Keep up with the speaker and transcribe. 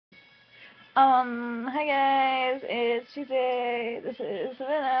Hi guys, it's Tuesday. This is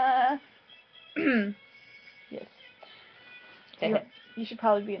Savannah. Yes. You should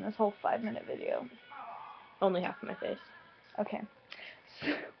probably be in this whole 5-minute video. Only half of my face. Okay.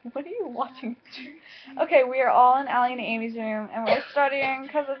 So, what are you watching? Okay, we are all in Allie and Amy's room, and we're studying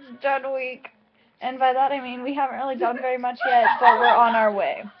because it's dead week. And by that I mean we haven't really done very much yet, but we're on our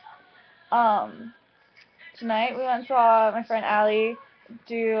way. Tonight we went and saw my friend Allie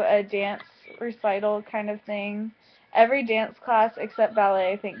do a dance recital kind of thing. Every dance class except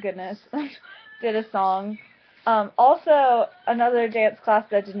ballet, thank goodness, did a song. Also, another dance class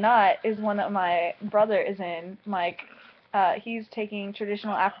that did not is one that my brother is in, Mike. He's taking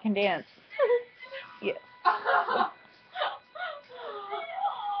traditional African dance. Yes.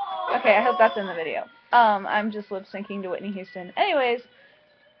 Okay, I hope that's in the video. I'm just lip syncing to Whitney Houston. Anyways,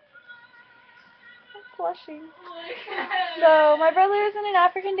 I'm blushing. So my brother is in an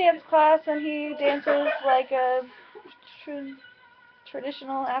African dance class, and he dances like a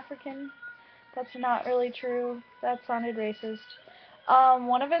traditional African. That's not really true. That sounded racist.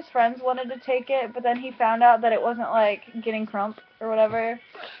 One of his friends wanted to take it, but then he found out that it wasn't like getting crump or whatever,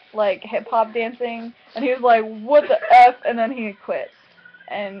 like hip hop dancing, and he was like, "What the f?" and then he quit.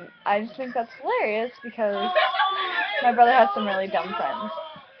 And I just think that's hilarious because my brother has some really dumb friends.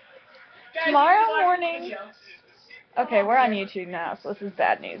 Tomorrow morning. Okay, we're on YouTube now, so this is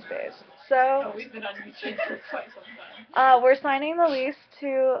bad news, babes. So, we've been on YouTube for quite some time. We're signing the lease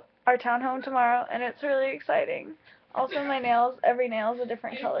to our townhome tomorrow, and it's really exciting. Also, my nails, every nail is a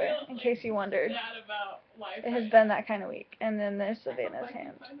different color, in case you wondered. It has been that kind of week. And then there's Savannah's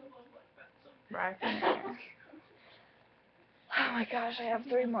hand. Right. Oh my gosh, I have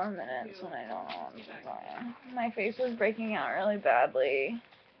 3 more minutes, and I don't know what I'm doing. My face is breaking out really badly.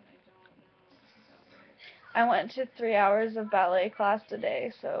 I went to 3 hours of ballet class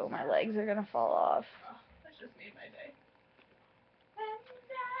today, so my legs are gonna fall off. That just made my day.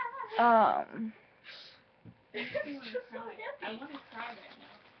 Um,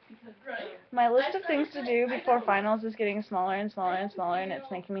 my list of things to do before finals is getting smaller and smaller and smaller, and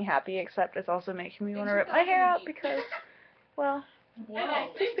it's making me happy, except it's also making me want to rip my hair out because, well,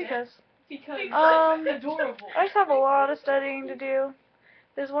 just because. I just have a lot of studying to do.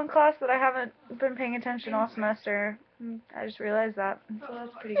 There's one class that I haven't been paying attention all semester. I just realized that, so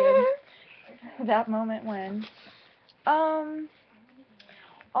that's pretty good. That moment when.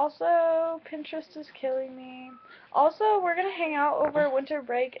 Also, Pinterest is killing me. Also, we're gonna hang out over winter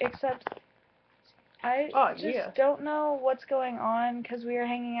break, except I just don't know what's going on, because we were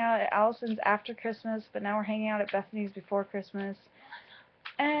hanging out at Allison's after Christmas, but now we're hanging out at Bethany's before Christmas.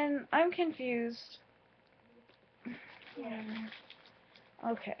 And I'm confused.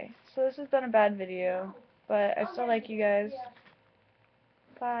 Okay, so this has been a bad video, but I still like you guys.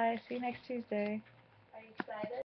 Bye. See you next Tuesday. Are you excited?